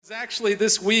Actually,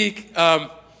 this week,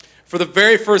 for the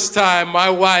very first time, my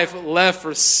wife left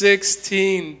for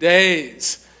 16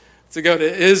 days to go to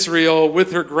Israel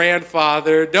with her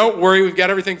grandfather. Don't worry, we've got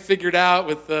everything figured out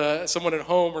with someone at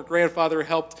home. Her grandfather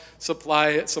helped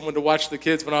supply someone to watch the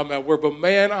kids when I'm at work. But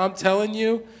man, I'm telling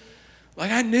you,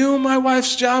 like I knew my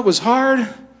wife's job was hard.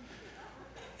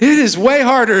 It is way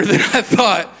harder than I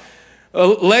thought.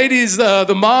 Ladies,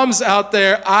 the moms out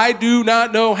there, I do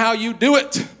not know how you do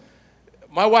it.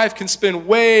 My wife can spin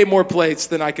way more plates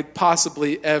than I could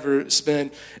possibly ever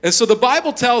spin. And so the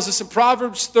Bible tells us in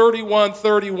Proverbs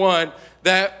 31:31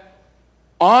 that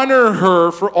honor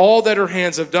her for all that her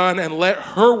hands have done and let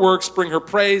her works bring her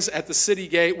praise at the city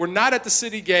gate. We're not at the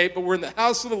city gate, but we're in the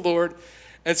house of the Lord.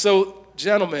 And so,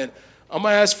 gentlemen, I'm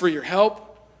going to ask for your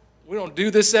help. We don't do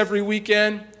this every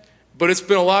weekend, but it's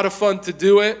been a lot of fun to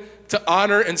do it, to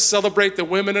honor and celebrate the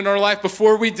women in our life.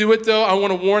 Before we do it, though, I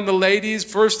want to warn the ladies.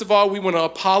 First of all, we want to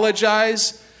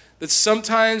apologize that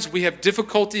sometimes we have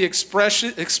difficulty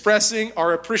expressing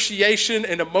our appreciation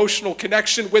and emotional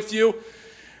connection with you.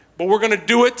 But we're going to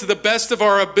do it to the best of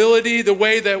our ability, the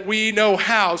way that we know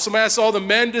how. So I'm going to ask all the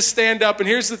men to stand up. And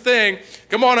here's the thing.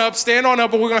 Come on up, stand on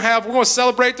up. And we're going to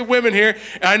celebrate the women here.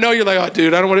 And I know you're like, oh,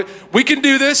 dude, I don't want to. We can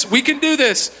do this. We can do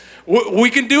this. We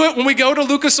can do it when we go to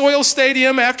Lucas Oil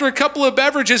Stadium after a couple of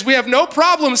beverages. We have no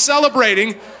problem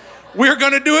celebrating. We're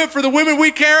going to do it for the women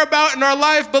we care about in our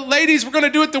life. But ladies, we're going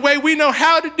to do it the way we know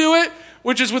how to do it,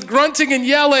 which is with grunting and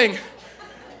yelling.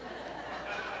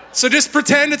 So just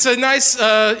pretend it's a nice,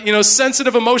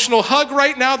 sensitive, emotional hug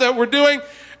right now that we're doing.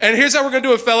 And here's how we're going to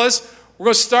do it, fellas. We're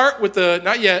going to start with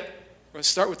not yet. We're going to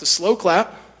start with the slow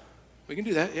clap. We can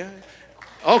do that, yeah.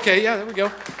 Okay, yeah, there we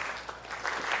go.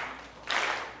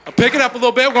 I'll pick it up a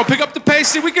little bit. We're going to pick up the pace.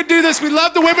 See, we can do this. We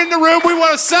love the women in the room. We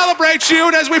want to celebrate you.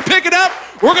 And as we pick it up,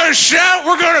 we're going to shout.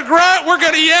 We're going to grunt. We're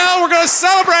going to yell. We're going to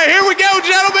celebrate. Here we go,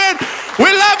 gentlemen.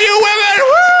 We love you, women.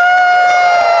 Woo!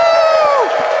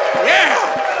 Yeah.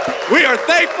 We are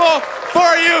thankful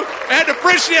for you and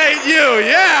appreciate you.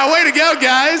 Yeah, way to go,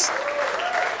 guys.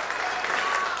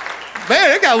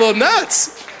 Man, it got a little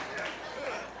nuts.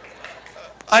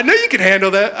 I knew you could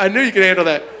handle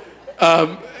that.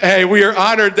 Hey, we are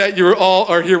honored that you all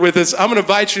are here with us. I'm going to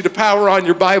invite you to power on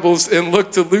your Bibles and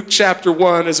look to Luke chapter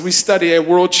 1 as we study a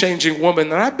world-changing woman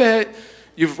that I bet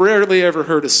you've rarely ever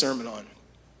heard a sermon on.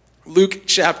 Luke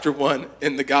chapter 1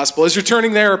 in the gospel. As you're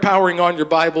turning there or powering on your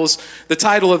Bibles, the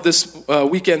title of this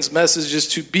weekend's message is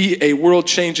To Be a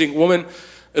World-Changing Woman.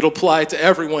 It'll apply to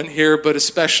everyone here, but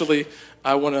especially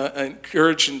I want to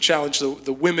encourage and challenge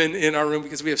the women in our room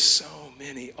because we have so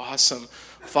many awesome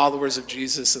followers of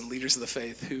Jesus and leaders of the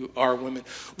faith who are women.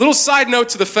 Little side note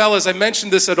to the fellas, I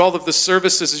mentioned this at all of the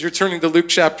services as you're turning to Luke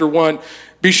chapter 1.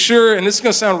 Be sure, and this is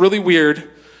going to sound really weird,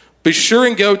 be sure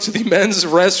and go to the men's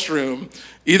restroom,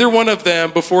 either one of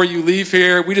them, before you leave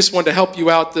here. We just wanted to help you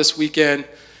out this weekend.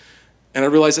 And I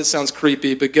realize it sounds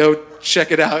creepy, but go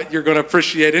check it out. You're going to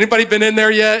appreciate it. Anybody been in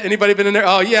there yet? Anybody been in there?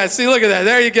 Oh, yeah. See, look at that.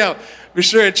 There you go. Be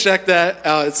sure and check that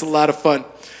out. It's a lot of fun.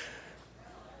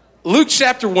 Luke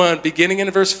chapter 1, beginning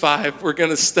in verse 5, we're going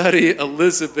to study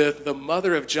Elizabeth, the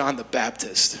mother of John the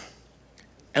Baptist.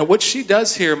 And what she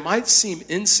does here might seem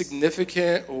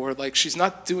insignificant or like she's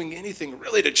not doing anything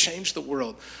really to change the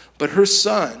world. But her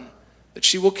son that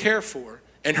she will care for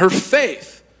and her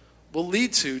faith will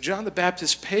lead to John the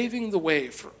Baptist paving the way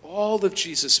for all of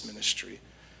Jesus' ministry.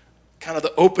 Kind of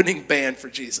the opening band for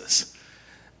Jesus.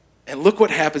 And look what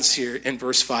happens here in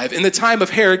verse 5. In the time of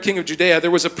Herod, king of Judea,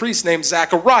 there was a priest named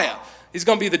Zechariah. He's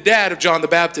going to be the dad of John the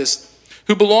Baptist,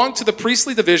 who belonged to the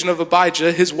priestly division of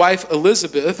Abijah. His wife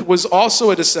Elizabeth was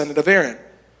also a descendant of Aaron.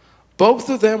 Both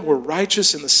of them were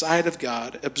righteous in the sight of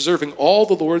God, observing all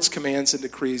the Lord's commands and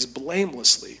decrees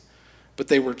blamelessly. But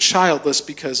they were childless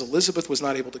because Elizabeth was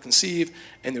not able to conceive,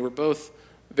 and they were both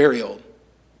very old.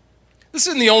 This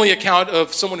isn't the only account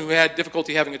of someone who had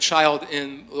difficulty having a child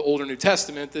in the Old or New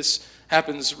Testament. This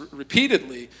happens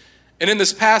repeatedly. And in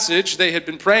this passage, they had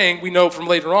been praying, we know from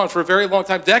later on, for a very long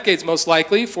time, decades most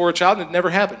likely, for a child, and it never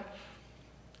happened.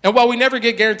 And while we never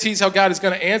get guarantees how God is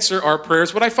going to answer our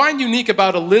prayers, what I find unique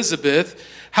about Elizabeth,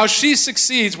 how she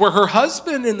succeeds, where her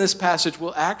husband in this passage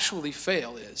will actually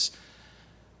fail, is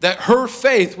that her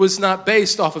faith was not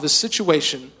based off of a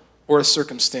situation or a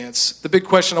circumstance. The big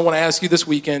question I want to ask you this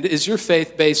weekend, is your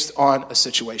faith based on a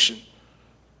situation?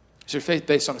 Is your faith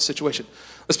based on a situation?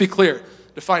 Let's be clear.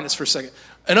 Define this for a second.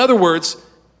 In other words,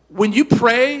 when you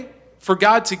pray for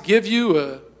God to give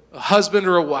you a husband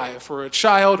or a wife or a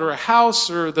child or a house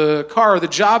or the car or the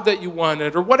job that you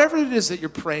wanted or whatever it is that you're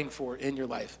praying for in your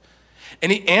life,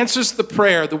 and he answers the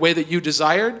prayer the way that you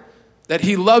desired, that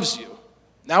he loves you.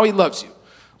 Now he loves you.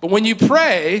 But when you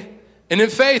pray, and in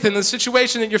faith, in the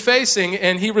situation that you're facing,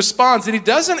 and he responds, and he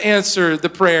doesn't answer the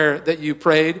prayer that you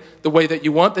prayed the way that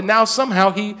you want, then now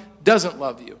somehow he doesn't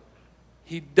love you.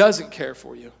 He doesn't care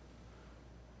for you.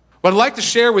 What I'd like to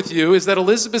share with you is that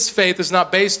Elizabeth's faith is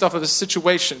not based off of a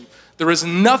situation. There is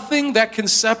nothing that can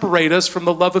separate us from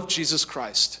the love of Jesus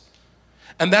Christ.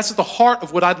 And that's at the heart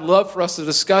of what I'd love for us to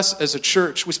discuss as a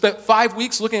church. We spent 5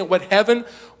 weeks looking at what heaven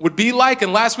would be like.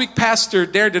 And last week, Pastor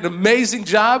Darren did an amazing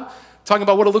job talking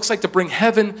about what it looks like to bring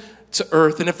heaven to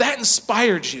earth. And if that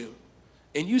inspired you,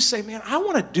 and you say, man, I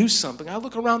want to do something. I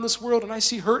look around this world and I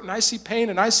see hurt and I see pain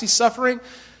and I see suffering.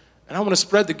 And I want to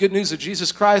spread the good news of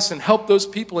Jesus Christ and help those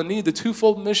people in need, the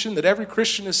twofold mission that every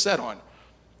Christian is set on.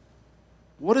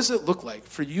 What does it look like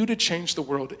for you to change the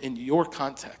world in your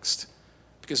context?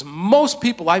 Because most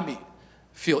people I meet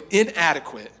feel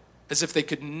inadequate, as if they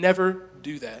could never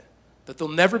do that they'll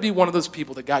never be one of those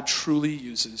people that God truly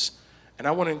uses. And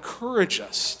I want to encourage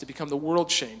us to become the world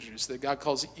changers that God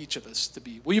calls each of us to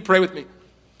be. Will you pray with me?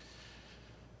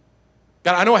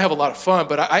 God, I know I have a lot of fun,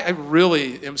 but I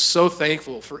really am so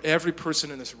thankful for every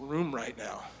person in this room right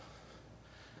now.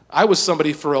 I was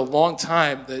somebody for a long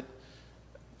time that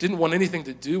didn't want anything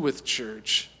to do with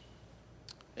church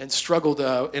and struggled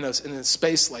in a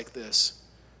space like this.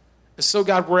 And so,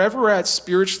 God, wherever we're at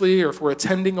spiritually or if we're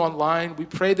attending online, we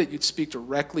pray that you'd speak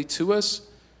directly to us.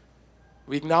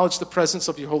 We acknowledge the presence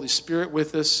of your Holy Spirit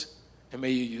with us, and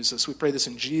may you use us. We pray this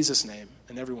in Jesus' name.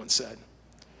 And everyone said,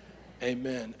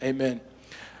 amen. Amen.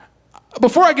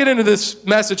 Before I get into this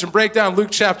message and break down Luke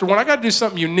chapter 1, I got to do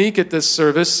something unique at this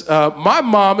service. My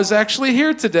mom is actually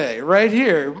here today, right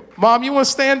here. Mom, you want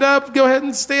to stand up? Go ahead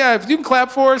and stand. You can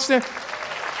clap for her. Stand.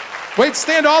 Wait,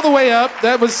 stand all the way up.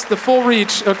 That was the full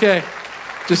reach. Okay.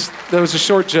 That was a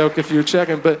short joke if you were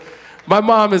checking. But my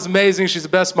mom is amazing. She's the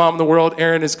best mom in the world.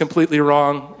 Aaron is completely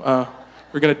wrong.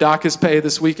 We're going to dock his pay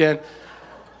this weekend.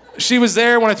 She was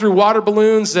there when I threw water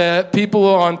balloons at people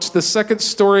on the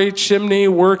second-story chimney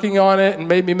working on it and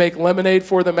made me make lemonade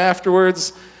for them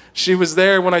afterwards. She was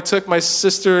there when I took my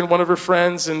sister and one of her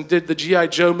friends and did the G.I.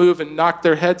 Joe move and knocked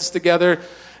their heads together.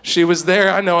 She was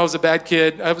there. I know I was a bad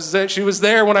kid. She was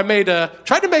there when I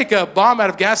tried to make a bomb out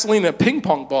of gasoline and a ping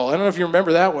pong ball. I don't know if you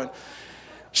remember that one.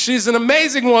 She's an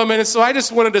amazing woman, and so I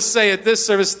just wanted to say at this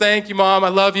service, thank you, Mom. I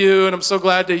love you, and I'm so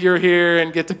glad that you're here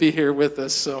and get to be here with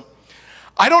us. So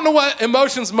I don't know what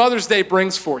emotions Mother's Day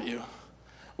brings for you.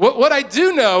 What I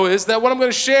do know is that what I'm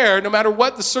going to share, no matter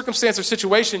what the circumstance or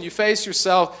situation you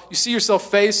see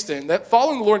yourself faced in, that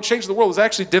following the Lord and changing the world is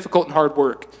actually difficult and hard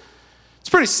work. It's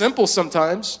pretty simple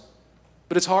sometimes,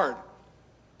 but it's hard.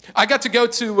 I got to go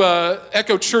to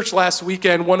Echo Church last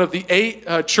weekend, one of the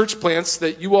 8 church plants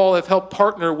that you all have helped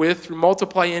partner with through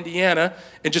Multiply Indiana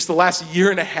in just the last year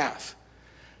and a half.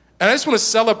 And I just want to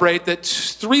celebrate that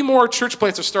 3 more church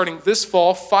plants are starting this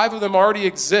fall. 5 of them already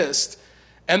exist.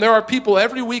 And there are people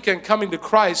every weekend coming to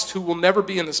Christ who will never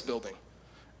be in this building.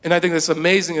 And I think that's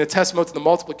amazing and a testament to the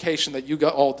multiplication that you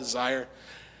all desire.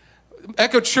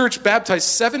 Echo Church baptized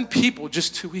 7 people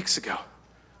just 2 weeks ago.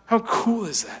 How cool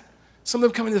is that? Some of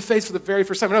them coming to the faith for the very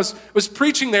first time. And I was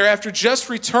preaching there after just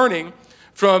returning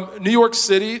from New York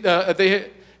City.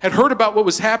 They had heard about what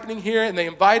was happening here, and they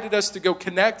invited us to go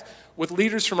connect with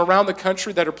leaders from around the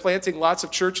country that are planting lots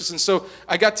of churches. And so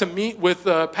I got to meet with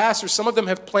pastors. Some of them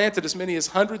have planted as many as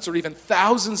hundreds or even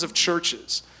thousands of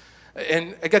churches.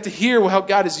 And I got to hear how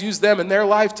God has used them in their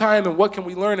lifetime and what can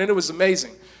we learn, and it was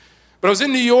amazing. But I was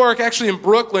in New York, actually in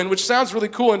Brooklyn, which sounds really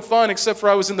cool and fun, except for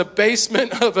I was in the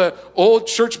basement of an old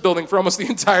church building for almost the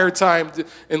entire time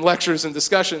in lectures and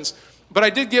discussions. But I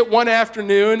did get one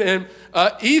afternoon, and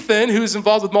Ethan, who's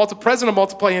involved with president of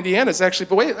Multiply Indiana, is actually,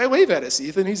 but wave at us,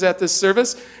 Ethan. He's at this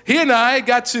service. He and I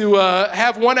got to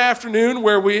have one afternoon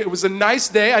where it was a nice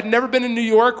day. I'd never been in New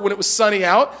York when it was sunny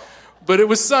out, but it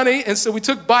was sunny, and so we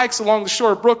took bikes along the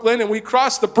shore of Brooklyn, and we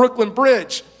crossed the Brooklyn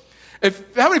Bridge.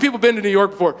 How many people have been to New York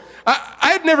before?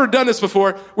 I had never done this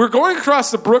before. We're going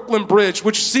across the Brooklyn Bridge,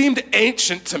 which seemed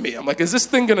ancient to me. I'm like, is this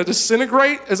thing going to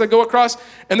disintegrate as I go across?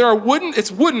 And there are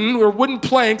wooden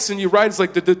planks, and you ride, it's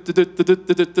like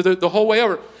the whole way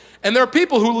over. And there are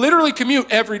people who literally commute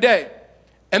every day,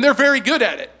 and they're very good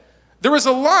at it. There was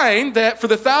a line that for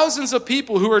the thousands of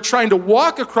people who are trying to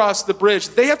walk across the bridge,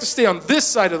 they have to stay on this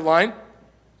side of the line,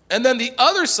 and then the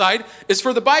other side is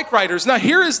for the bike riders. Now,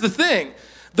 here is the thing.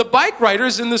 The bike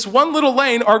riders in this one little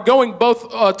lane are going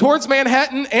both towards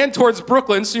Manhattan and towards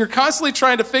Brooklyn, so you're constantly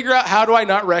trying to figure out, how do I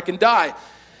not wreck and die?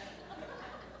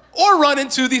 Or run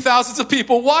into the thousands of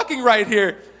people walking right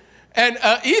here. And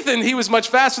Ethan, he was much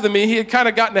faster than me. He had kind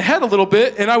of gotten ahead a little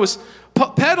bit, and I was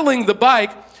pedaling the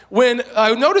bike when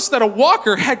I noticed that a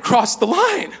walker had crossed the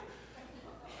line.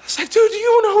 I was like, dude, do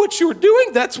you know what you were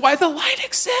doing? That's why the light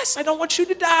exists. I don't want you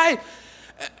to die.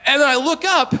 And then I look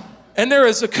up, and there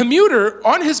is a commuter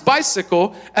on his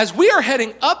bicycle. As we are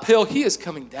heading uphill, he is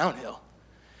coming downhill.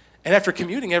 And after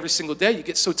commuting every single day, you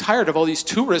get so tired of all these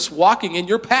tourists walking in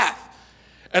your path.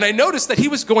 And I noticed that he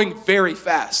was going very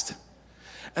fast.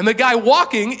 And the guy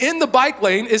walking in the bike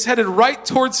lane is headed right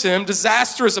towards him.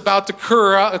 Disaster is about to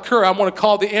occur. I want to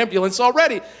call the ambulance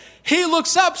already. He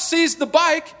looks up, sees the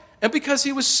bike, and because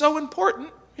he was so important,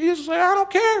 he's like, I don't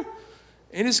care.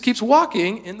 And he just keeps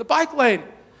walking in the bike lane.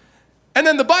 And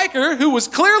then the biker, who was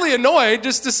clearly annoyed,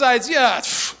 just decides, yeah,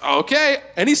 okay.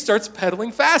 And he starts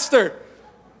pedaling faster.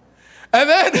 And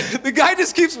then the guy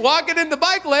just keeps walking in the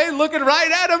bike lane, looking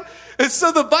right at him. And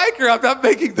so the biker, I'm not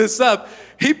making this up,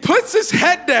 he puts his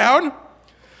head down,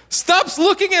 stops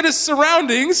looking at his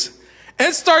surroundings,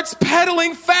 and starts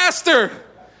pedaling faster.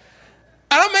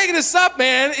 I'm not making this up,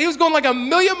 man. He was going like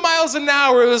 1,000,000 miles an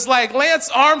hour. It was like Lance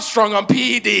Armstrong on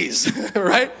PEDs,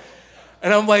 right?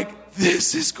 And I'm like,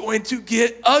 this is going to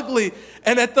get ugly.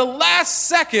 And at the last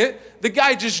second, the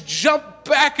guy just jumped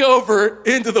back over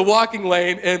into the walking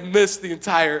lane and missed the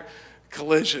entire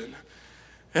collision.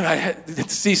 And I had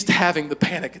ceased having the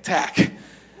panic attack.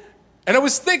 And I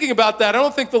was thinking about that. I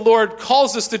don't think the Lord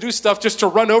calls us to do stuff just to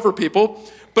run over people.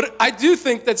 But I do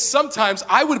think that sometimes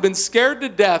I would have been scared to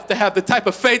death to have the type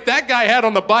of faith that guy had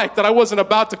on the bike, that I wasn't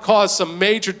about to cause some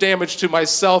major damage to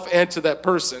myself and to that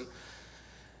person.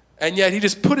 And yet he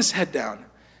just put his head down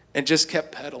and just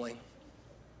kept pedaling.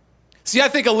 See, I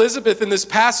think Elizabeth in this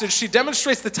passage, she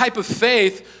demonstrates the type of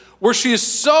faith where she is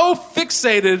so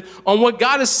fixated on what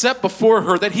God has set before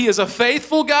her, that he is a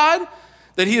faithful God,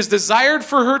 that he has desired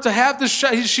for her to have this.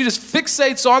 She just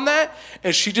fixates on that,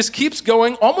 and she just keeps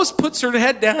going, almost puts her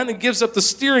head down and gives up the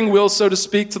steering wheel, so to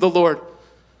speak, to the Lord.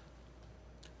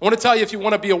 I want to tell you, if you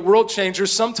want to be a world changer,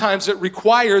 sometimes it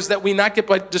requires that we not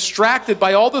get distracted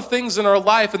by all the things in our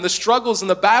life and the struggles and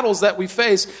the battles that we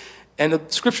face. And the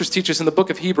scriptures teach us in the book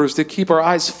of Hebrews to keep our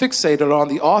eyes fixated on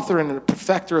the author and the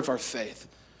perfecter of our faith,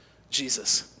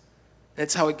 Jesus. And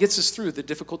it's how it gets us through the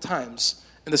difficult times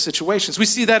and the situations. We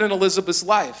see that in Elizabeth's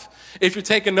life. If you're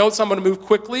taking notes, I'm going to move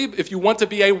quickly. If you want to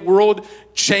be a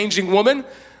world-changing woman,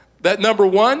 that number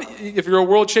one, if you're a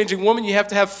world-changing woman, you have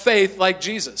to have faith like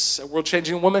Jesus. A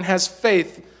world-changing woman has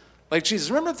faith like Jesus.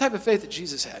 Remember the type of faith that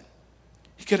Jesus had.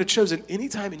 He could have chosen any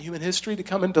time in human history to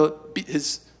come into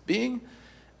his being,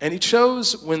 and he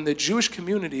chose when the Jewish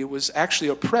community was actually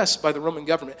oppressed by the Roman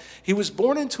government. He was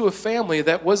born into a family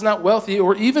that was not wealthy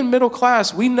or even middle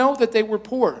class. We know that they were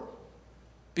poor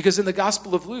because in the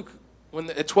Gospel of Luke, when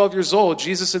at 12 years old,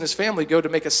 Jesus and his family go to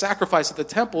make a sacrifice at the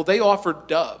temple, they offered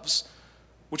doves,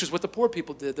 which is what the poor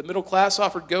people did. The middle class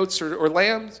offered goats or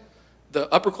lambs. The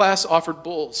upper class offered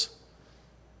bulls.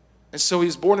 And so he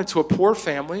was born into a poor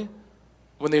family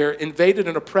when they are invaded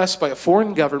and oppressed by a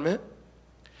foreign government.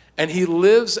 And he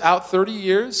lives out 30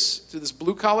 years to this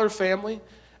blue-collar family,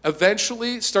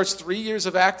 eventually starts 3 years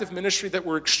of active ministry that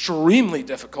were extremely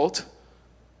difficult,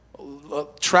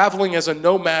 traveling as a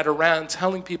nomad around,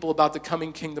 telling people about the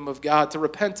coming kingdom of God, to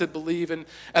repent and believe. And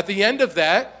at the end of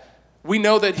that, we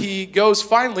know that he goes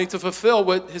finally to fulfill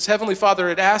what his heavenly Father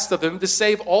had asked of him, to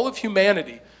save all of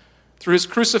humanity through his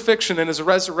crucifixion and his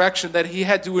resurrection, that he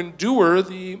had to endure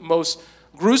the most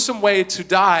gruesome way to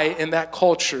die in that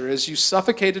culture as you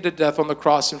suffocated to death on the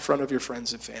cross in front of your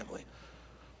friends and family.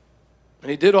 And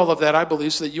he did all of that, I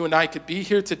believe, so that you and I could be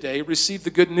here today, receive the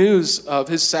good news of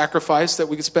his sacrifice, that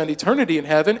we could spend eternity in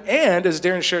heaven, and, as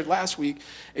Darren shared last week,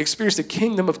 experience the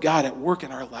kingdom of God at work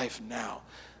in our life now.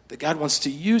 That God wants to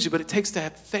use you, but it takes to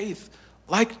have faith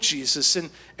like Jesus.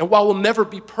 And while we'll never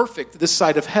be perfect this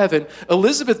side of heaven,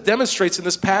 Elizabeth demonstrates in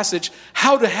this passage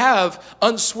how to have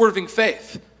unswerving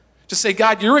faith. To say,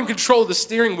 God, you're in control of the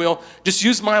steering wheel. Just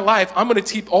use my life. I'm going to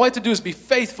keep, all I have to do is be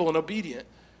faithful and obedient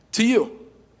to you.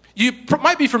 You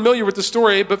might be familiar with the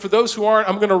story, but for those who aren't,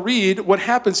 I'm going to read what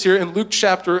happens here in Luke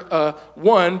chapter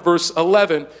 1, verse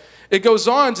 11. It goes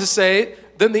on to say,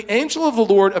 then the angel of the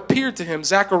Lord appeared to him,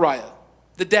 Zechariah,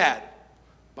 the dad.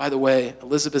 By the way,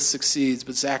 Elizabeth succeeds,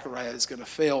 but Zechariah is going to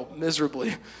fail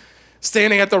miserably.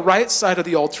 Standing at the right side of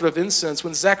the altar of incense,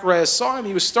 when Zechariah saw him,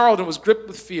 he was startled and was gripped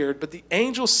with fear. But the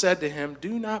angel said to him,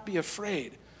 do not be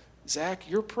afraid. Zach,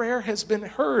 your prayer has been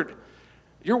heard.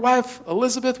 Your wife,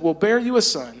 Elizabeth, will bear you a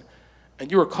son,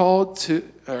 and you are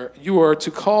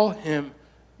to call him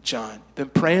John. You've been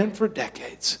praying for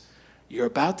decades. You're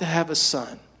about to have a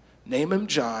son. Name him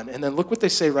John. And then look what they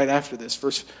say right after this,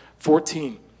 verse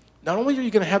 14. Not only are you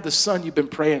going to have the son you've been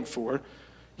praying for,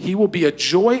 he will be a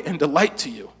joy and delight to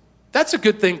you. That's a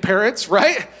good thing, parents,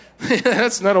 right?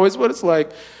 That's not always what it's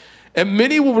like. And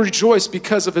many will rejoice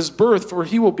because of his birth, for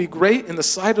he will be great in the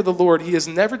sight of the Lord. He is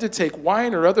never to take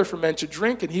wine or other ferment to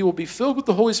drink, and he will be filled with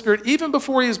the Holy Spirit even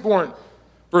before he is born.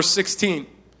 Verse 16,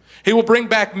 he will bring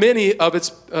back many of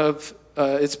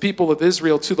its people of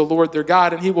Israel to the Lord their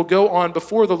God, and he will go on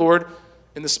before the Lord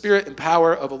in the spirit and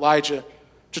power of Elijah,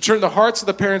 to turn the hearts of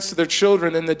the parents to their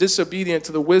children and the disobedient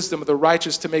to the wisdom of the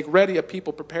righteous, to make ready a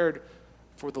people prepared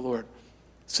for the Lord.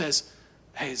 It says,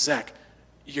 hey, Zach,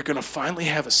 you're going to finally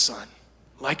have a son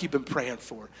like you've been praying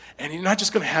for. And you're not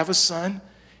just going to have a son,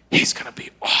 he's going to be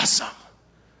awesome.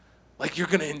 Like you're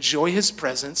going to enjoy his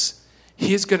presence.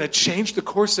 He is going to change the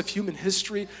course of human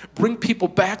history, bring people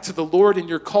back to the Lord in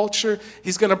your culture.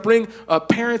 He's going to bring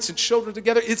parents and children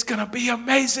together. It's going to be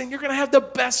amazing. You're going to have the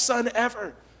best son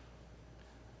ever.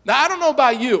 Now, I don't know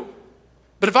about you,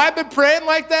 but if I've been praying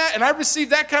like that and I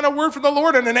received that kind of word from the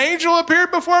Lord and an angel appeared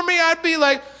before me, I'd be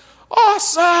like,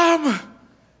 awesome.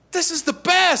 This is the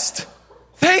best.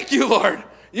 Thank you, Lord.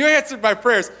 You answered my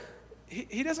prayers.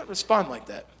 He doesn't respond like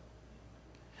that.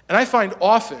 And I find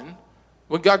often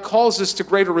when God calls us to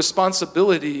greater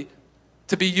responsibility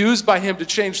to be used by him to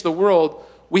change the world,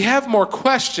 we have more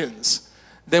questions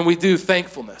than we do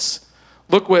thankfulness.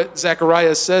 Look what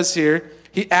Zechariah says here.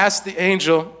 He asked the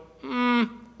angel,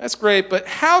 that's great, but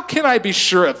how can I be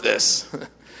sure of this?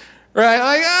 Right?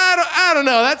 Like, I don't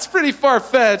know. That's pretty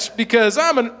far-fetched because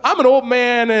I'm an old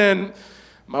man and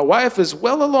my wife is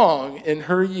well along in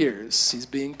her years. He's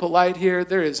being polite here.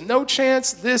 There is no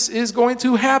chance this is going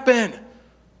to happen.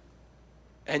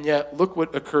 And yet, look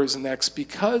what occurs next.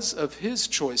 Because of his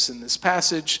choice in this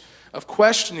passage of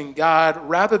questioning God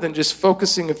rather than just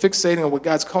focusing and fixating on what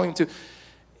God's calling him to,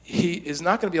 he is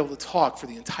not going to be able to talk for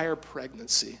the entire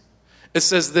pregnancy. It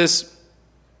says this,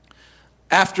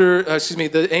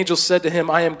 the angel said to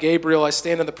him, I am Gabriel, I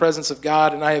stand in the presence of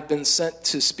God, and I have been sent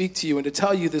to speak to you and to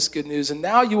tell you this good news. And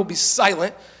now you will be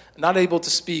silent, not able to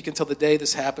speak until the day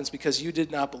this happens, because you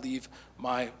did not believe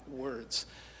my words.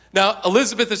 Now,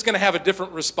 Elizabeth is going to have a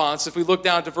different response. If we look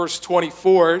down to verse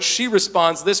 24, she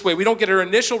responds this way. We don't get her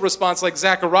initial response like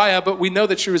Zechariah, but we know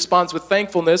that she responds with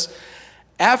thankfulness.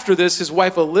 After this, his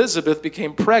wife Elizabeth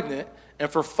became pregnant, and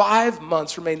for 5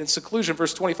 months remained in seclusion.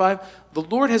 Verse 25, the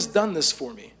Lord has done this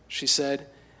for me, she said.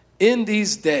 In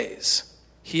these days,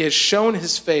 he has shown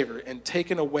his favor and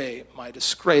taken away my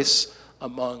disgrace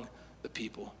among the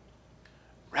people.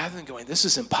 Rather than going, this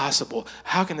is impossible.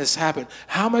 How can this happen?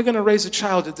 How am I going to raise a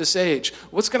child at this age?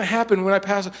 What's going to happen when I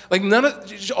pass? Like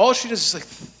all she does is like,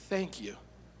 thank you.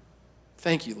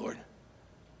 Thank you, Lord.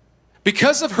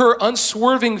 Because of her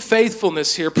unswerving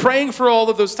faithfulness here, praying for all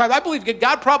of those times, I believe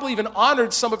God probably even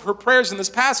honored some of her prayers in this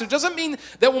passage. Doesn't mean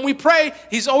that when we pray,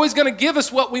 he's always going to give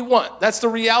us what we want. That's the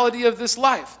reality of this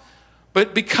life.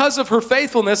 But because of her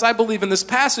faithfulness, I believe in this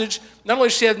passage, not only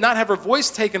does she not have her voice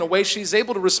taken away, she's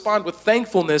able to respond with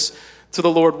thankfulness to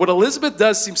the Lord. What Elizabeth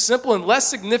does seems simple and less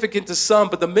significant to some,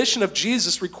 but the mission of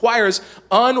Jesus requires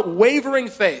unwavering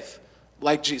faith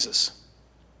like Jesus.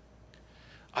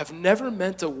 I've never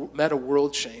met a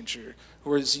world changer who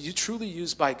was truly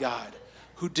used by God,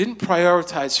 who didn't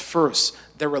prioritize first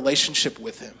their relationship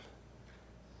with him.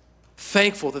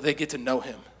 Thankful that they get to know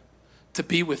him, to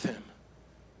be with him.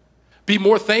 Be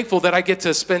more thankful that I get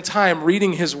to spend time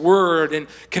reading his word and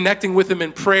connecting with him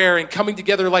in prayer and coming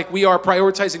together like we are,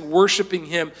 prioritizing worshiping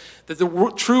him. That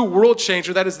the true world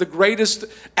changer, that is the greatest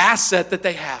asset that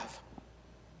they have.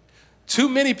 Too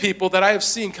many people that I have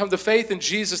seen come to faith in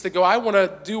Jesus, they go, I want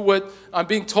to do what I'm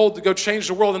being told to go change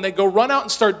the world. And they go run out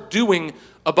and start doing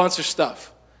a bunch of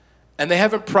stuff. And they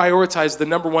haven't prioritized the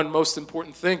number one most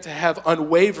important thing, to have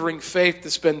unwavering faith,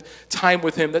 to spend time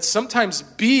with him. That sometimes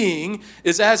being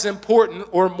is as important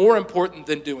or more important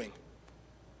than doing.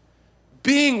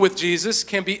 Being with Jesus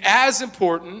can be as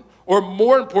important or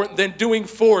more important than doing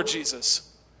for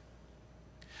Jesus.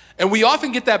 And we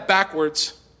often get that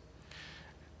backwards.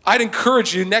 I'd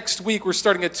encourage you, next week we're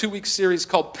starting a 2-week series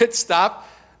called Pit Stop.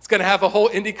 It's going to have a whole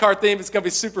IndyCar theme. It's going to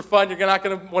be super fun. You're not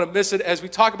going to want to miss it as we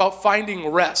talk about finding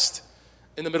rest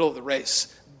in the middle of the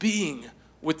race, being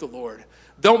with the Lord.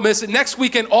 Don't miss it. Next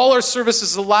weekend, all our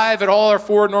services are live at all our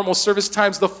 4 normal service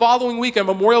times. The following weekend,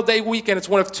 Memorial Day weekend, it's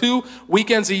one of 2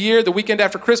 weekends a year, the weekend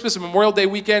after Christmas and Memorial Day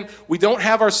weekend. We don't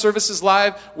have our services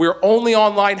live. We're only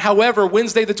online. However,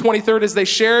 Wednesday the 23rd, as they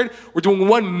shared, we're doing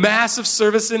one massive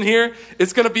service in here.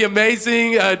 It's going to be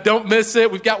amazing. Don't miss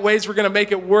it. We've got ways we're going to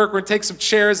make it work. We're going to take some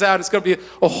chairs out. It's going to be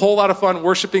a whole lot of fun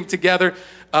worshiping together.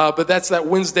 But that's that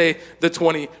Wednesday the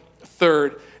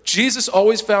 23rd. Jesus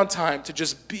always found time to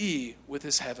just be with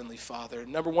his heavenly Father.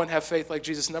 Number 1, have faith like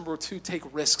Jesus. Number 2, take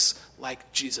risks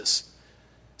like Jesus.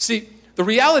 See, the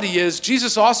reality is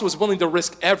Jesus also was willing to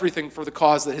risk everything for the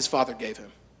cause that his Father gave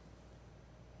him.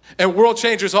 And world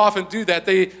changers often do that.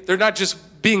 They're not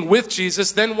just being with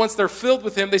Jesus. Then once they're filled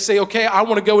with him, they say, okay, I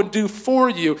want to go and do for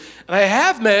you. And I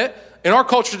have met, in our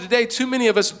culture today, too many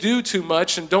of us do too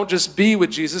much and don't just be with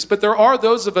Jesus. But there are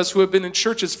those of us who have been in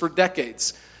churches for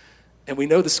decades. And we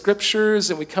know the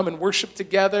scriptures and we come and worship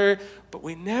together, but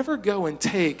we never go and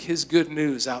take his good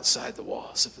news outside the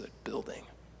walls of the building.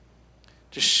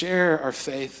 To share our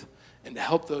faith and to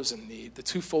help those in need, the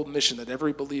twofold mission that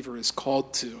every believer is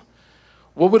called to.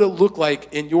 What would it look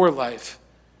like in your life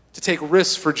to take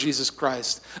risks for Jesus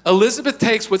Christ? Elizabeth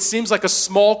takes what seems like a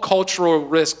small cultural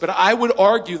risk, but I would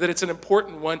argue that it's an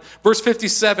important one. Verse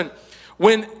 57,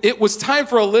 when it was time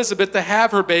for Elizabeth to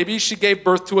have her baby, she gave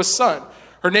birth to a son.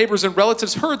 Her neighbors and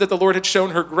relatives heard that the Lord had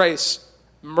shown her grace,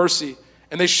 mercy,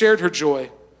 and they shared her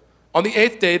joy. On the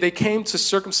 8th day, they came to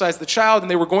circumcise the child,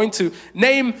 and they were going to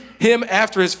name him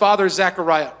after his father,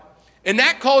 Zechariah. In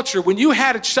that culture, when you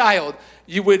had a child,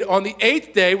 you would, on the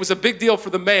 8th day, was a big deal for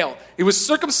the male. He was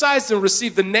circumcised and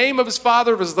received the name of his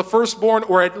father as the firstborn,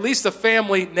 or at least a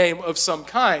family name of some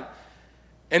kind.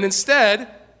 And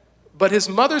instead, but his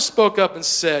mother spoke up and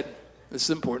said, this is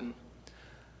important,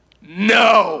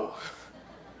 no!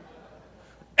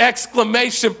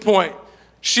 Exclamation point.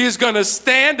 She is going to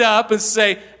stand up and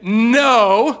say,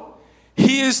 no,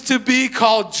 he is to be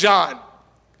called John.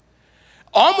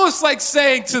 Almost like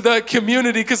saying to the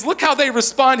community, because look how they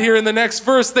respond here in the next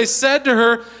verse. They said to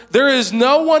her, there is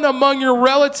no one among your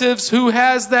relatives who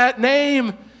has that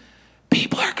name.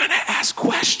 People are going to ask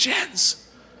questions.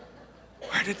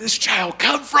 Where did this child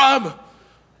come from?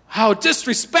 How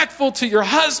disrespectful to your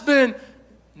husband.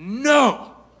 No.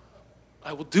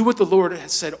 I will do what the Lord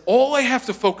has said. All I have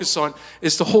to focus on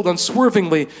is to hold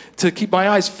unswervingly, to keep my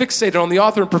eyes fixated on the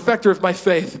author and perfecter of my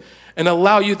faith, and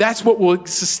allow you. That's what will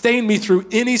sustain me through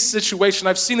any situation.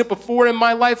 I've seen it before in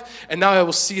my life, and now I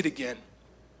will see it again.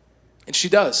 And she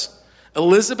does.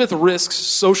 Elizabeth risks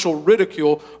social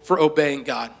ridicule for obeying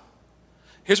God.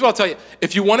 Here's what I'll tell you.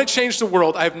 If you want to change the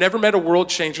world, I've never met a world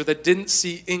changer that didn't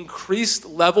see increased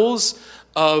levels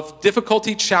of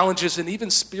difficulty, challenges, and even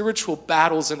spiritual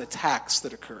battles and attacks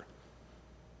that occur.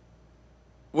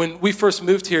 When we first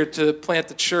moved here to plant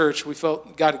the church, we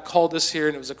felt God had called us here,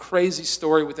 and it was a crazy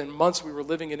story. Within months, we were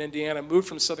living in Indiana, moved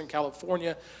from Southern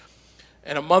California,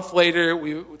 and a month later,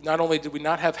 not only did we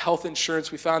not have health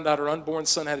insurance, we found out our unborn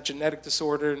son had a genetic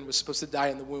disorder and was supposed to die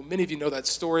in the womb. Many of you know that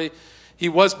story. He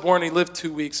was born, he lived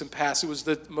 2 weeks and passed. It was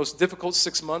the most difficult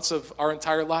 6 months of our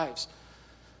entire lives.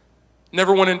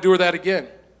 Never want to endure that again.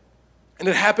 And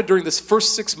it happened during this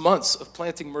first 6 months of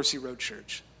planting Mercy Road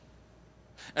Church.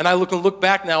 And I look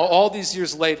back now, all these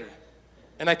years later,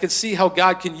 and I can see how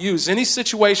God can use any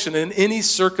situation and any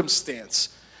circumstance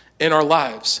in our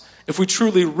lives. If we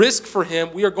truly risk for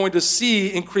him, we are going to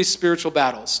see increased spiritual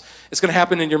battles. It's going to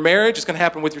happen in your marriage. It's going to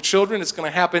happen with your children. It's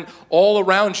going to happen all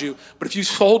around you. But if you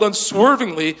hold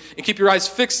unswervingly and keep your eyes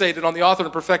fixated on the author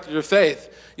and perfecter of your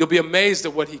faith, you'll be amazed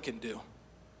at what he can do.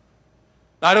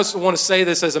 Now, I don't want to say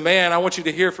this as a man. I want you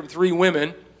to hear from 3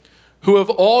 women who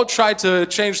have all tried to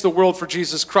change the world for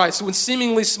Jesus Christ in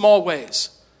seemingly small ways.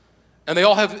 And they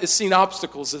all have seen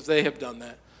obstacles as they have done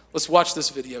that. Let's watch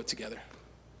this video together.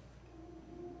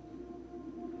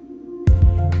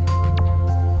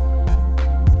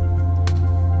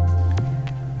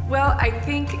 Well, I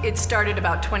think it started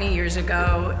about 20 years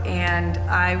ago, and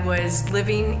I was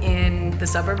living in the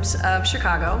suburbs of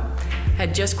Chicago,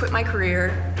 had just quit my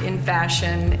career in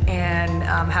fashion, and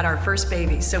had our first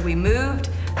baby. So we moved,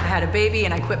 I had a baby,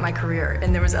 and I quit my career,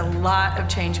 and there was a lot of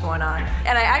change going on.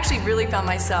 And I actually really found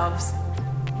myself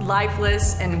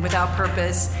lifeless and without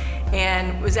purpose,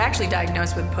 and was actually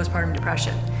diagnosed with postpartum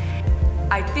depression.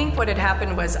 I think what had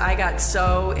happened was I got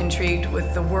so intrigued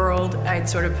with the world, I'd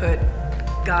sort of put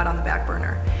God on the back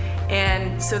burner.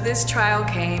 And so this trial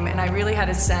came, and I really had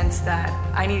a sense that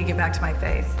I need to get back to my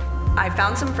faith. I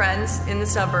found some friends in the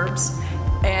suburbs,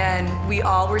 and we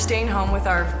all were staying home with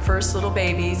our first little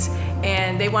babies,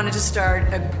 and they wanted to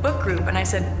start a book group. And I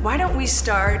said, why don't we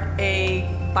start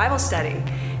a Bible study?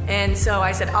 And so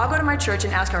I said, I'll go to my church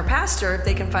and ask our pastor if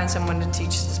they can find someone to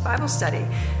teach this Bible study.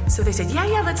 So they said,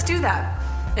 yeah, let's do that.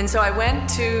 And so I went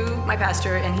to my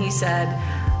pastor, and he said,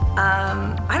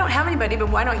 I don't have anybody, but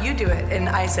why don't you do it? And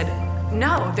I said,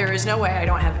 no, there is no way. I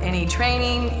don't have any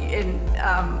training. And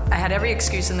I had every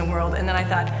excuse in the world. And then I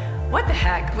thought, what the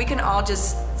heck? We can all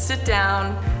just sit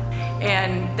down.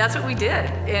 And that's what we did.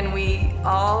 And we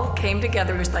all came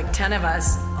together. It was like 10 of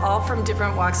us, all from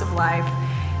different walks of life.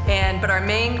 But our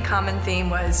main common theme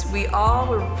was we all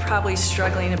were probably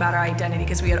struggling about our identity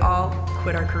because we had all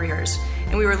quit our careers.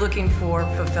 and we were looking for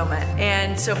fulfillment.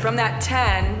 And so from that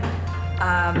 10,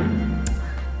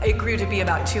 it grew to be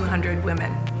about 200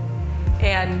 women.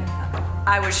 And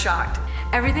I was shocked.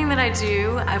 Everything that I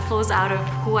do flows out of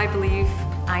who I believe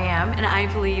I am, and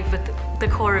I believe with the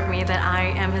core of me that I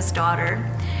am his daughter.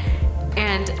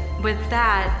 And with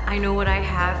that, I know what I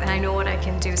have and I know what I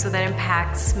can do, so that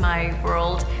impacts my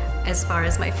world as far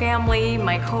as my family,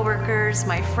 my coworkers,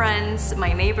 my friends,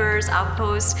 my neighbors,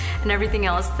 outposts, and everything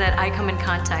else that I come in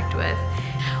contact with.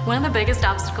 One of the biggest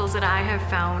obstacles that I have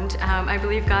found, I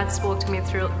believe God spoke to me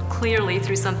clearly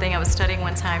through something I was studying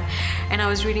one time, and I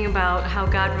was reading about how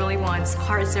God really wants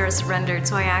hearts that are surrendered.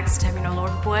 So I asked him,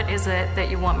 Lord, what is it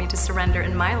that you want me to surrender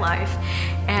in my life?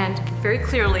 And very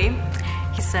clearly,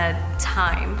 he said,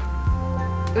 time.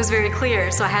 It was very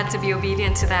clear, so I had to be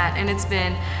obedient to that, and it's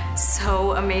been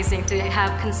so amazing to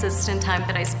have consistent time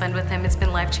that I spend with him. It's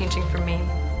been life-changing for me.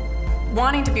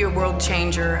 Wanting to be a world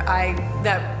changer,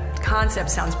 that concept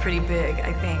sounds pretty big,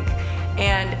 I think.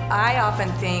 And I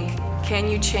often think, can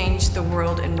you change the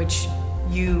world in which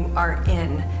you are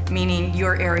in, meaning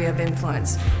your area of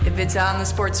influence? If it's out on the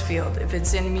sports field, if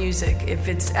it's in music, if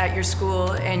it's at your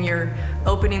school and you're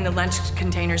opening the lunch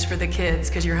containers for the kids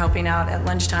because you're helping out at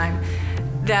lunchtime,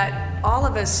 that all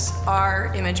of us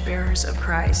are image bearers of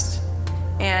Christ.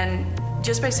 And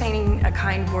just by saying a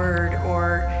kind word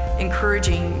or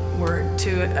encouraging word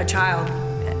to a child,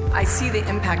 I see the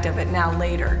impact of it now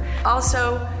later.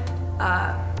 Also,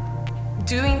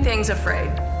 doing things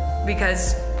afraid,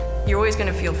 because you're always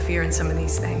going to feel fear in some of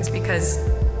these things, because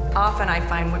often I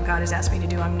find what God has asked me to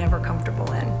do I'm never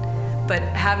comfortable in. But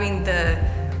having the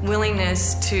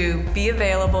willingness to be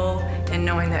available and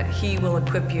knowing that he will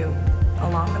equip you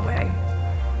along the way.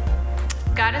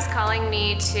 God is calling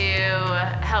me to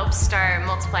help start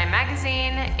Multiply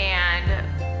Magazine,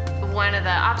 and one of the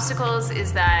obstacles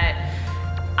is that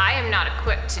I am not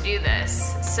equipped to do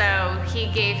this. So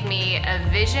he gave me a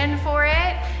vision for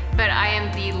it, but I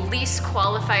am the least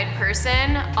qualified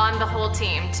person on the whole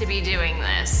team to be doing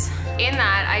this. In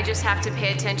that, I just have to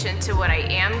pay attention to what I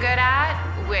am good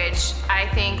at, which I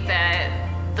think that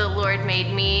the Lord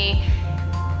made me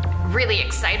really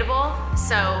excitable.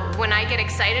 So when I get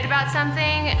excited about something,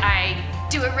 I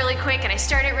do it really quick and I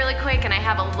start it really quick and I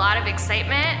have a lot of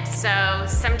excitement. So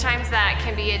sometimes that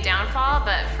can be a downfall,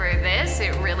 but for this,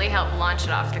 it really helped launch it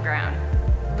off the ground.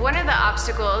 One of the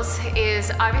obstacles is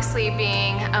obviously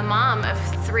being a mom of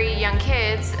 3 young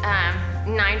kids,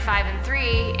 9, 5, and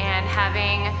 3, and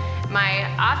having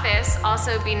my office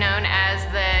also be known as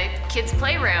the kids'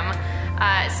 playroom.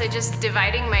 So just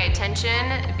dividing my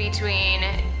attention between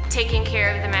taking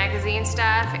care of the magazine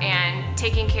stuff and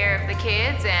taking care of the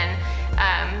kids, and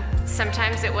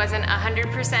sometimes it wasn't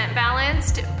 100%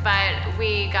 balanced, but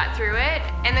we got through it.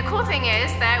 And the cool thing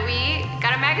is that we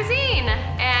got a magazine,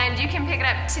 and you can pick it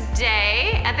up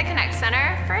today at the Connect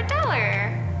Center for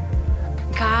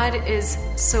 $1. God is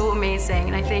so amazing,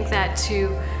 and I think that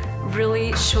to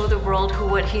really show the world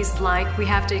what he's like, we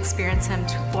have to experience him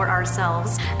for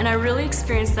ourselves. And I really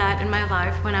experienced that in my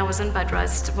life when I was in bed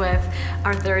rest with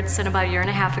our 3rd son about 1.5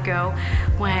 years ago,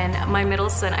 when my middle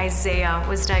son Isaiah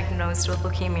was diagnosed with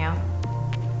leukemia.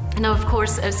 Now, of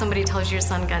course, if somebody tells you your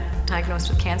son got diagnosed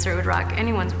with cancer, it would rock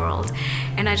anyone's world.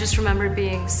 And I just remember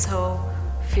being so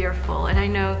fearful. And I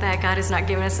know that God has not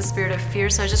given us a spirit of fear,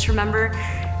 so I just remember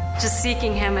just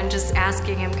seeking him and just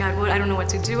asking him, God, I don't know what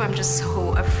to do. I'm just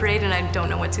so afraid and I don't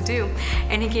know what to do.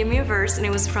 And he gave me a verse, and it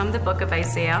was from the book of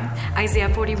Isaiah, Isaiah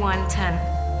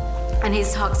 41:10. And he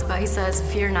says,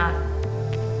 fear not.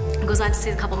 He goes on to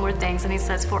say a couple more things, and he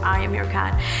says, for I am your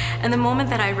God. And the moment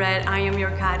that I read, I am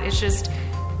your God,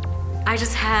 I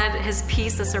just had his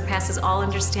peace that surpasses all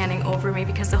understanding over me,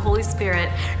 because the Holy Spirit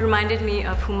reminded me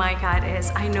of who my God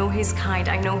is. I know he's kind.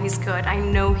 I know he's good. I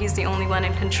know he's the only one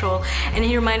in control. And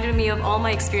he reminded me of all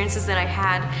my experiences that I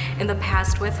had in the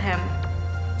past with him.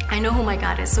 I know who my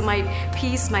God is. So my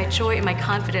peace, my joy, and my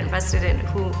confidence rested in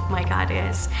who my God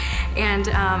is. And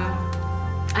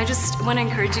I just want to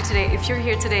encourage you today, if you're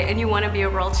here today and you want to be a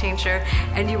world changer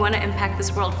and you want to impact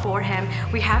this world for him,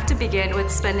 we have to begin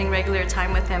with spending regular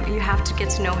time with him. You have to get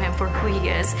to know him for who he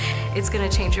is. It's going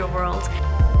to change your world.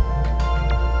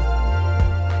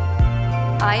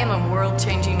 I am a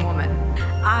world-changing woman.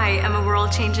 I am a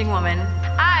world-changing woman.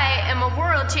 I am a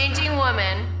world-changing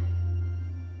woman.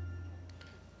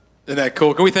 Isn't that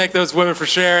cool? Can we thank those women for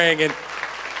sharing? And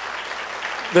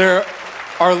there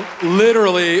are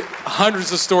literally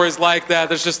hundreds of stories like that.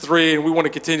 There's just 3, and we want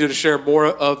to continue to share more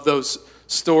of those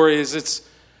stories. It's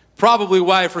probably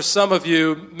why for some of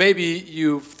you, maybe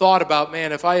you've thought about,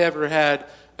 man, if I ever had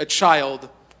a child,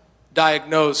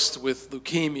 diagnosed with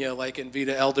leukemia like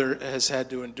Invita Elder has had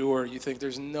to endure, you think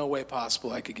there's no way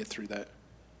possible I could get through that.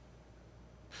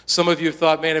 Some of you have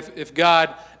thought, man, if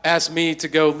God asked me to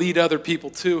go lead other people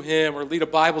to him or lead a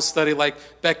Bible study like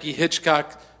Becky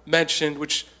Hitchcock mentioned,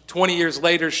 which 20 years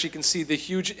later she can see the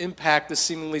huge impact a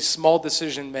seemingly small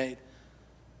decision made.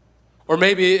 Or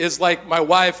maybe it's like my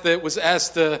wife that was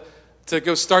asked to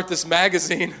go start this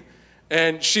magazine,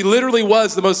 and she literally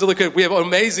was the most eloquent. We have an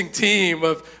amazing team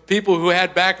of people who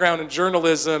had background in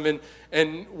journalism,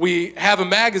 and we have a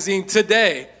magazine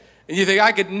today. And you think,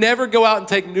 I could never go out and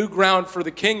take new ground for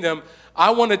the kingdom.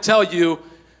 I want to tell you,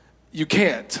 you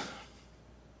can't.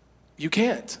 You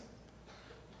can't.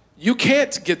 You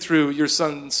can't get through your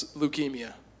son's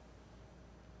leukemia.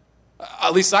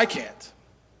 At least I can't.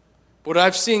 What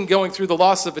I've seen going through the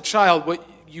loss of a child, what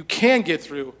you can get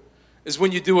through is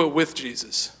when you do it with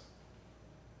Jesus.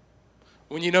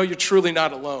 When you know you're truly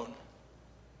not alone.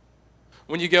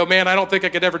 When you go, man, I don't think I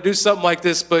could ever do something like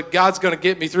this, but God's going to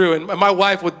get me through. And my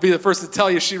wife would be the first to tell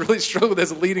you she really struggled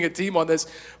as leading a team on this.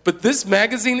 But this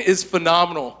magazine is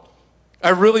phenomenal. I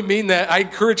really mean that. I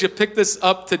encourage you to pick this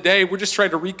up today. We're just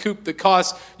trying to recoup the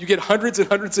cost. You get hundreds and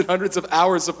hundreds and hundreds of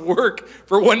hours of work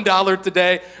for $1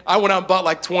 today. I went out and bought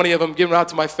like 20 of them, giving them out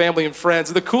to my family and friends.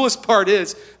 And the coolest part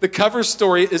is the cover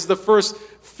story is the first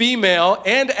female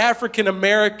and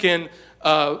African-American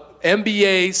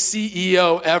MBA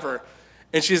CEO ever.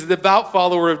 And she's a devout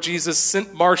follower of Jesus,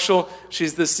 Cint Marshall.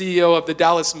 She's the CEO of the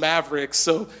Dallas Mavericks.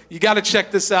 So you got to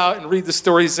check this out and read the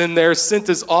stories in there. Cint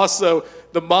is also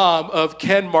the mom of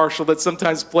Ken Marshall that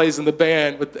sometimes plays in the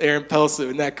band with Aaron Pelsu.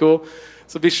 Isn't that cool?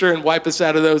 So be sure and wipe us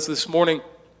out of those this morning.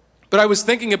 But I was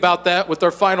thinking about that with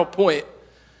our final point,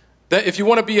 that if you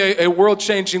want to be a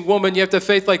world-changing woman, you have to have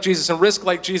faith like Jesus and risk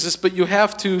like Jesus, but you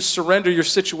have to surrender your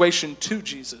situation to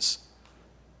Jesus.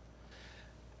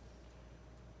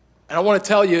 And I want to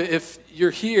tell you, if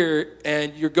you're here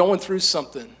and you're going through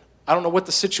something, I don't know what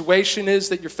the situation is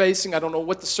that you're facing. I don't know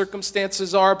what the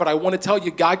circumstances are, but I want to tell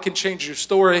you God can change your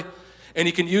story, and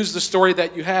he can use the story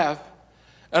that you have.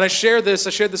 And I shared this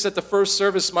at the first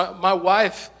service. My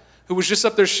wife, who was just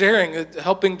up there sharing,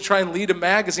 helping try and lead a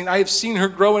magazine, I have seen her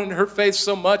grow in her faith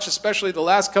so much, especially the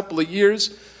last couple of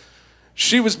years.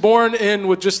 She was born in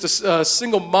with just a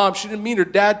single mom. She didn't meet her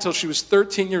dad till she was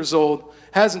 13 years old.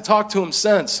 Hasn't talked to him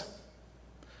since.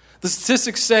 The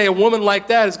statistics say a woman like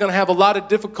that is going to have a lot of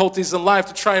difficulties in life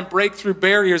to try and break through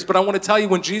barriers. But I want to tell you,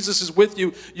 when Jesus is with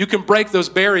you, you can break those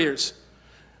barriers.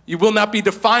 You will not be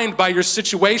defined by your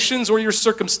situations or your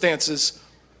circumstances.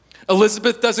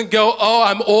 Elizabeth doesn't go, oh,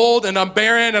 I'm old and I'm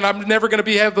barren and I'm never going to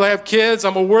be able to have kids.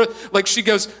 Like she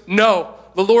goes, no,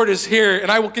 the Lord is here and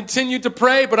I will continue to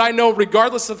pray, but I know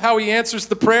regardless of how he answers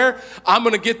the prayer, I'm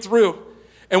going to get through.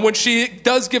 And when she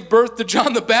does give birth to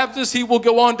John the Baptist, he will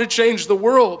go on to change the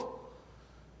world.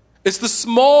 It's the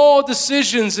small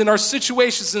decisions in our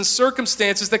situations and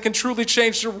circumstances that can truly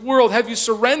change the world. Have you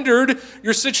surrendered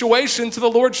your situation to the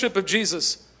lordship of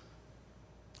Jesus?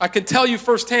 I can tell you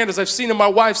firsthand, as I've seen in my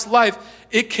wife's life,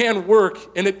 it can work,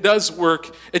 and it does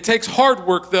work. It takes hard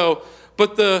work, though,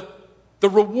 but the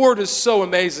reward is so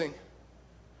amazing.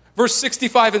 Verse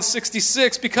 65 and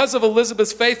 66, because of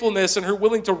Elizabeth's faithfulness and her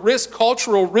willing to risk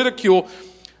cultural ridicule,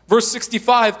 verse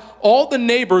 65, all the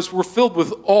neighbors were filled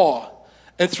with awe.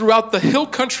 And throughout the hill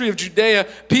country of Judea,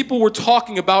 people were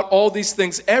talking about all these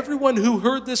things. Everyone who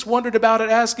heard this wondered about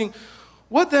it, asking,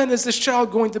 what then is this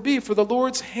child going to be? For the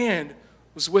Lord's hand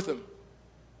was with him.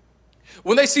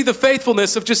 When they see the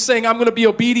faithfulness of just saying, I'm going to be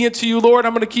obedient to you, Lord,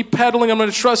 I'm going to keep pedaling, I'm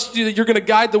going to trust you that you're going to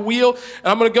guide the wheel, and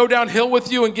I'm going to go downhill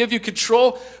with you and give you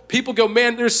control, people go,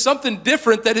 man, there's something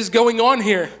different that is going on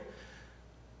here.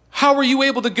 How are you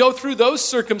able to go through those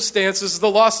circumstances, the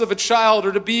loss of a child,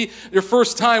 or to be your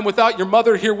first time without your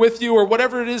mother here with you, or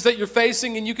whatever it is that you're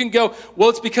facing, and you can go, well,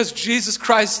 it's because Jesus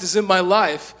Christ is in my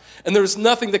life, and there's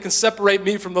nothing that can separate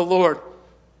me from the Lord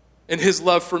and his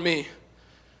love for me.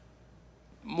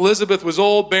 Elizabeth was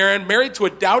old, barren, married to a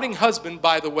doubting husband,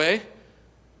 by the way,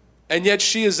 and yet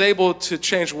she is able to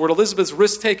change the world. Elizabeth's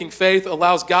risk-taking faith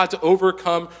allows God to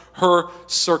overcome her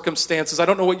circumstances. I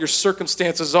don't know what your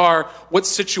circumstances are, what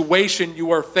situation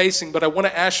you are facing, but I want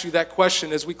to ask you that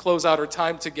question as we close out our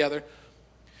time together.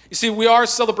 You see, we are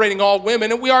celebrating all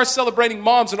women, and we are celebrating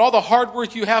moms and all the hard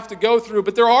work you have to go through,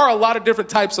 but there are a lot of different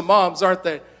types of moms, aren't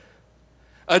there?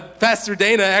 Pastor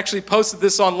Dana actually posted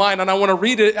this online, and I want to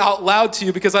read it out loud to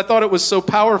you because I thought it was so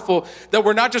powerful that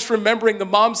we're not just remembering the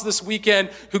moms this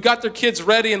weekend who got their kids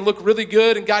ready and look really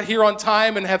good and got here on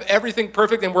time and have everything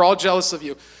perfect, and we're all jealous of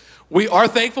you. We are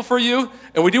thankful for you,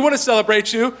 and we do want to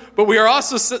celebrate you, but we are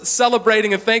also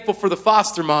celebrating and thankful for the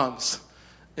foster moms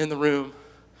in the room.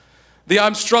 The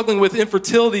I'm struggling with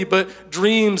infertility, but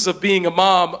dreams of being a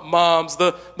moms.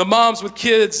 The moms with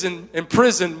kids in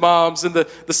prison moms, and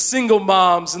the single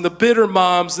moms, and the bitter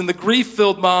moms, and the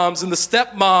grief-filled moms, and the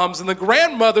stepmoms, and the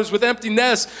grandmothers with empty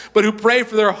nests, but who pray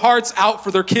for their hearts out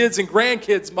for their kids and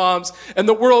grandkids moms, and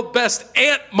the world's best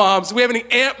aunt moms. Do we have any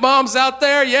aunt moms out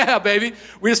there? Yeah, baby.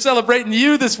 We're celebrating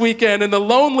you this weekend, and the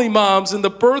lonely moms, and the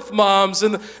birth moms,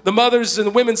 and the mothers and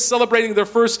the women celebrating their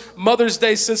first Mother's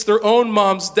Day since their own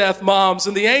mom's death moms,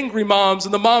 and the angry moms,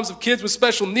 and the moms of kids with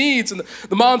special needs, and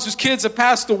the moms whose kids have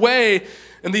passed away,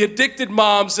 and the addicted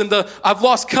moms, and the I've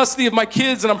lost custody of my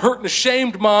kids and I'm hurt and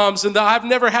ashamed moms, and the I've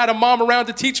never had a mom around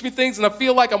to teach me things and I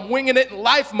feel like I'm winging it in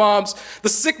life moms, the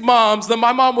sick moms, the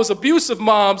my mom was abusive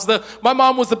moms, the my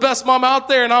mom was the best mom out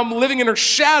there and I'm living in her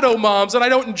shadow moms and I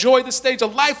don't enjoy the stage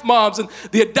of life moms, and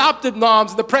the adopted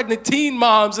moms, and the pregnant teen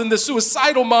moms, and the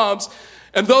suicidal moms.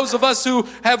 And those of us who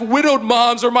have widowed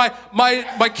moms, or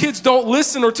my kids don't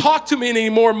listen or talk to me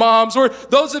anymore moms, or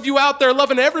those of you out there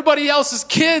loving everybody else's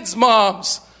kids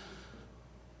moms,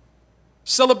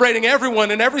 celebrating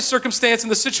everyone in every circumstance in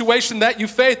the situation that you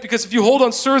face, because if you hold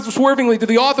on unswervingly to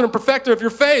the author and perfecter of your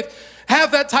faith,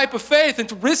 have that type of faith and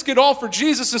to risk it all for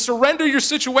Jesus and surrender your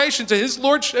situation to his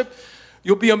lordship,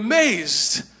 you'll be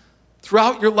amazed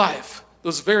throughout your life.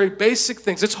 Those very basic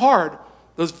things, it's hard,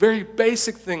 those very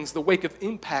basic things, the wake of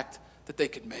impact that they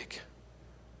could make.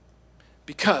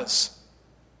 Because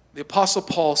the Apostle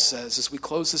Paul says, as we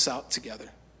close this out together,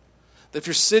 that if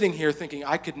you're sitting here thinking,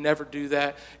 I could never do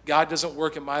that, God doesn't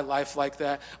work in my life like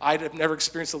that, I'd have never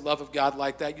experienced the love of God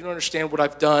like that, you don't understand what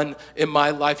I've done in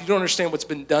my life, you don't understand what's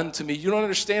been done to me, you don't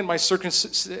understand my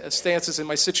circumstances and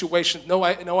my situation. No,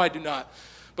 I do not.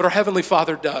 But our Heavenly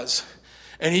Father does.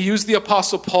 And he used the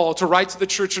Apostle Paul to write to the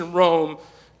church in Rome,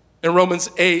 in Romans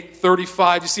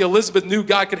 8:35, you see, Elizabeth knew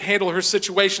God could handle her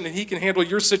situation, and he can handle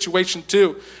your situation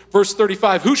too. Verse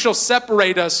 35, who shall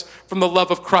separate us from the love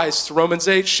of Christ? Romans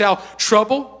 8, shall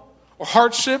trouble or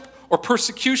hardship or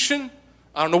persecution,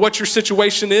 I don't know what your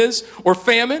situation is, or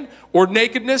famine or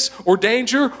nakedness or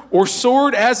danger or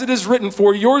sword, as it is written,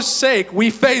 for your sake we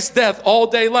face death all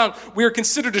day long. We are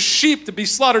considered as sheep to be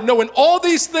slaughtered. No, in all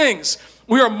these things,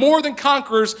 we are more than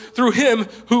conquerors through him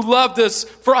who loved us.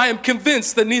 For I am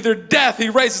convinced that neither death, he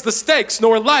raises the stakes,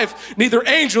 nor life, neither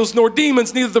angels nor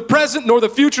demons, neither the present nor the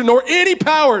future, nor any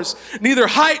powers, neither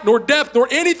height nor depth, nor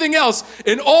anything else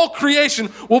in all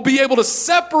creation will be able to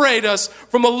separate us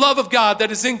from the love of God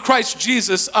that is in Christ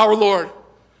Jesus our Lord.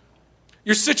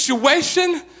 Your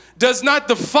situation does not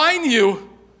define you.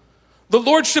 The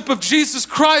lordship of Jesus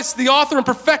Christ, the author and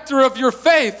perfecter of your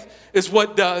faith, is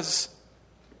what does.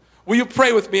 Will you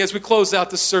pray with me as we close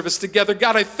out this service together?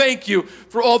 God, I thank you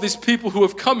for all these people who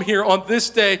have come here on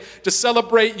this day to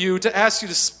celebrate you, to ask you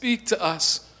to speak to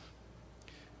us.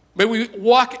 May we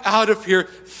walk out of here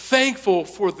thankful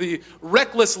for the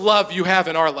reckless love you have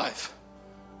in our life.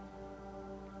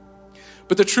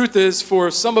 But the truth is, for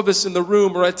some of us in the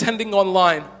room or attending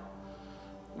online,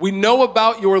 we know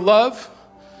about your love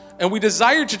and we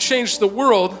desire to change the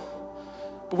world,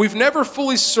 but we've never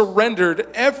fully surrendered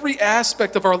every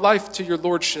aspect of our life to your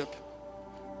lordship.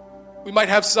 We might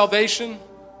have salvation,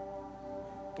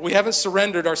 but we haven't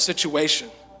surrendered our situation.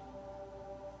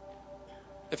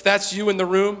 If that's you in the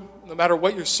room, no matter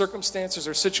what your circumstances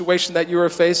or situation that you are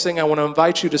facing, I want to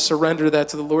invite you to surrender that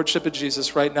to the lordship of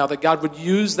Jesus right now, that God would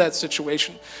use that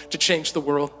situation to change the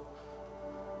world.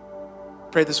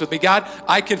 Pray this with me. God,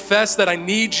 I confess that I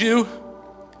need you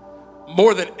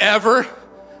more than ever.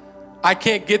 I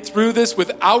can't get through this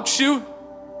without you.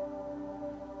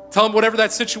 Tell them whatever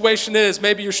that situation is.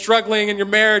 Maybe you're struggling in your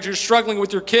marriage, you're struggling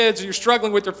with your kids, or you're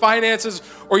struggling with your finances,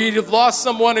 or you've lost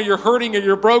someone, or you're hurting, or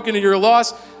you're broken, or you're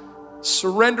lost.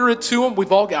 Surrender it to them.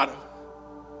 We've all got them.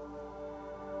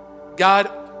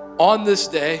 God, on this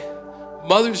day,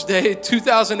 Mother's Day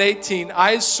 2018,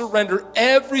 I surrender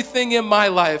everything in my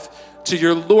life to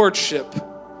your lordship.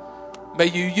 May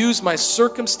you use my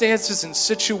circumstances and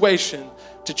situation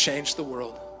to change the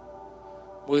world.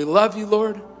 We love you,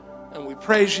 Lord, and we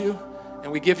praise you,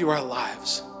 and we give you our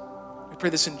lives. We pray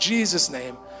this in Jesus'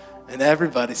 name, and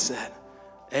everybody said,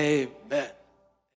 amen.